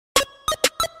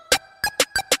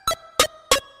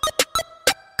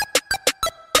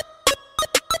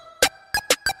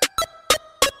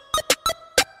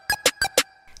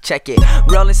check it.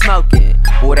 Rollin' smoking,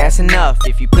 well that's enough.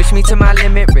 If you push me to my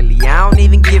limit, really I don't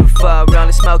even give a fuck.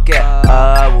 Rollin' smoking,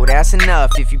 well that's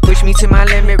enough. If you push me to my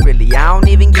limit, really I don't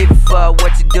even give a fuck.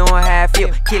 What you doing, how I feel?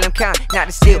 Kill him kind, not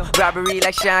to steal. Robbery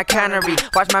like Sean Connery.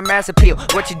 Watch my mass appeal.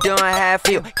 What you doing, how I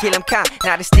feel? Kill him kind,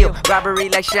 not to steal. Robbery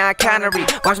like Sean Connery.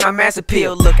 Watch my mass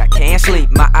appeal. Look, I can't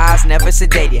sleep. My eyes never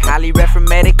sedated. Highly read for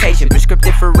medication.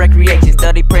 Prescriptive for recreation.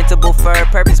 Study principle for a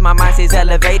purpose. My mind stays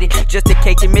elevated. Just in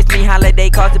case you missed me, holiday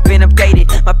cards have been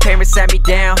updated. My parents sat me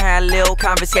down, had little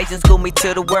conversations, schooled me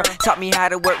to the world, taught me how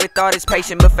to work with all this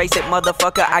patience. But face it,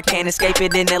 motherfucker, I can't escape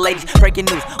it. In the ladies, breaking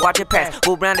news, watch it pass,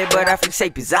 full rounded, but I feel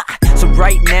shape is So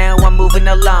right now I'm moving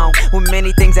along, with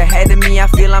many things ahead of me. I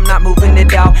feel I'm not moving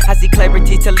at all. I see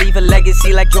clarity to leave a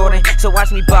legacy like Jordan, so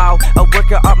watch me ball. A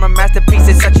work of art, my masterpiece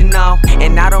is such an all.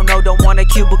 And I don't know, don't want a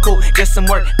cubicle, just some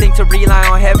work, thing to rely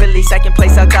on heavily. Second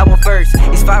place, I got one first.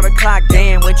 It's 5 o'clock,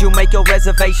 damn, when'd you make your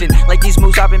reservation? Like these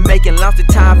moves I've been making, lost the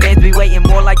time, fans be waiting.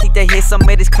 More likely to hear some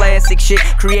of this classic shit.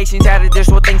 Creations out of this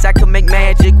world, things I can make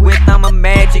magic with. I'm a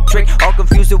magic trick, all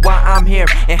confused with why I'm here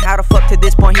and how the fuck to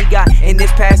this point he got in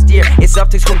this past year. It's up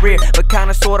to his career, but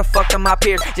kinda sorta fucked on my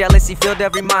peers. Jealousy filled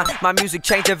every mind, my music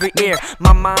changed every year.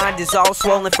 My mind is all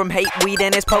swollen from hate, weed,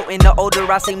 and it's potent. The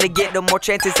older I seem to get, the more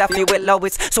chances I feel it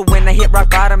lowest. So when I hit rock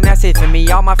bottom, that's it for me.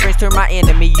 All my friends turn my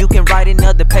enemy. You can write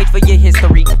another page for your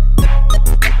history.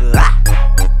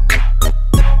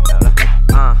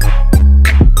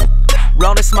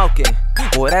 Rollin' smoking,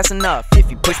 well that's enough. If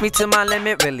you push me to my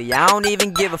limit, really I don't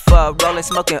even give a fuck. Rollin'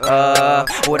 smoking,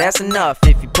 well that's enough.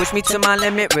 If you push me to my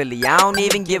limit, really I don't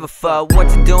even give a fuck. What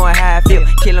you doing, how I feel?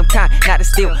 Kill him kind, not to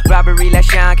steal. Robbery like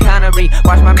Sean Connery.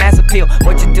 Watch my mass appeal.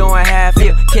 What you doing, how I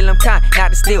feel? Kill him kind,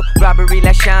 not to steal. Robbery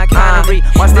like Sean Connery.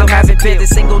 Watch them haven't been a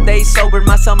single day sober.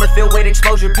 My summer filled with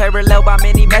exposure, parallel by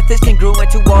many methods, congruent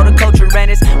to all the culture.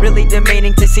 And it's really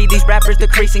demeaning to see these rappers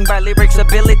decreasing by lyrics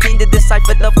ability to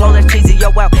decipher the flow that's cheesy. Yo,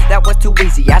 well, that was too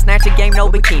easy. I snatch a game, no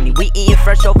bikini. We eating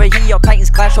fresh over here, yo, Titans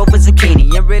clash over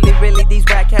zucchini. And really, these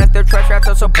rap cats, their trash raps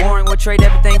are so boring. Would trade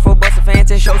everything for a bus of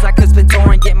fans and shows I could spend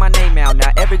touring. Get my name out.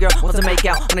 Now every girl wants to make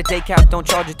out on a day couch. Don't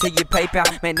charge it to your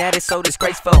PayPal. Man, that is so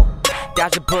disgraceful.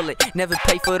 Dodge a bullet, never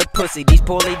pay for the pussy. These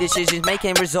poorly decisions make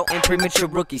and result in premature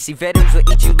rookies. See, veterans will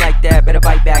eat you like that. Better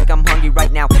bite back, I'm hungry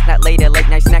right now. Not later, late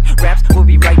night snack. Raps will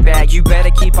be right back. You better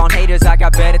keep on haters, I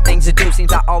got better things to do.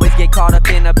 Seems I always get caught up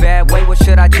in a bad way. What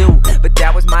should I do? But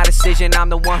that was my decision, I'm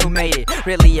the one who made it.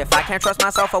 Really, if I can't trust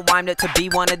myself, I wind up to be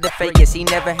one of the fakest. He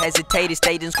never hesitated,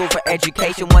 stayed in school for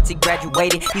education. Once he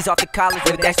graduated, he's off to college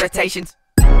with expectations.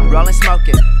 Rollin'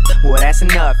 smoking, well that's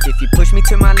enough. If you push me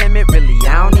to my limit, really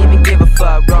I don't even give a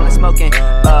fuck. Rollin' smoking,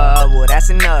 well that's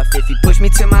enough. If you push me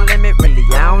to my limit, really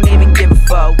I don't even give a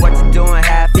fuck. What you doing,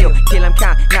 how I feel? Kill him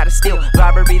kind, not to steal.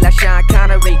 Robbery like Sean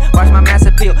Connery. Watch my mass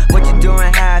appeal. What you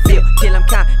doing, how I feel? Kill him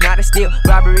kind, not to steal.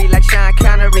 Robbery like Sean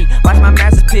Connery. Watch my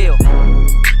mass appeal.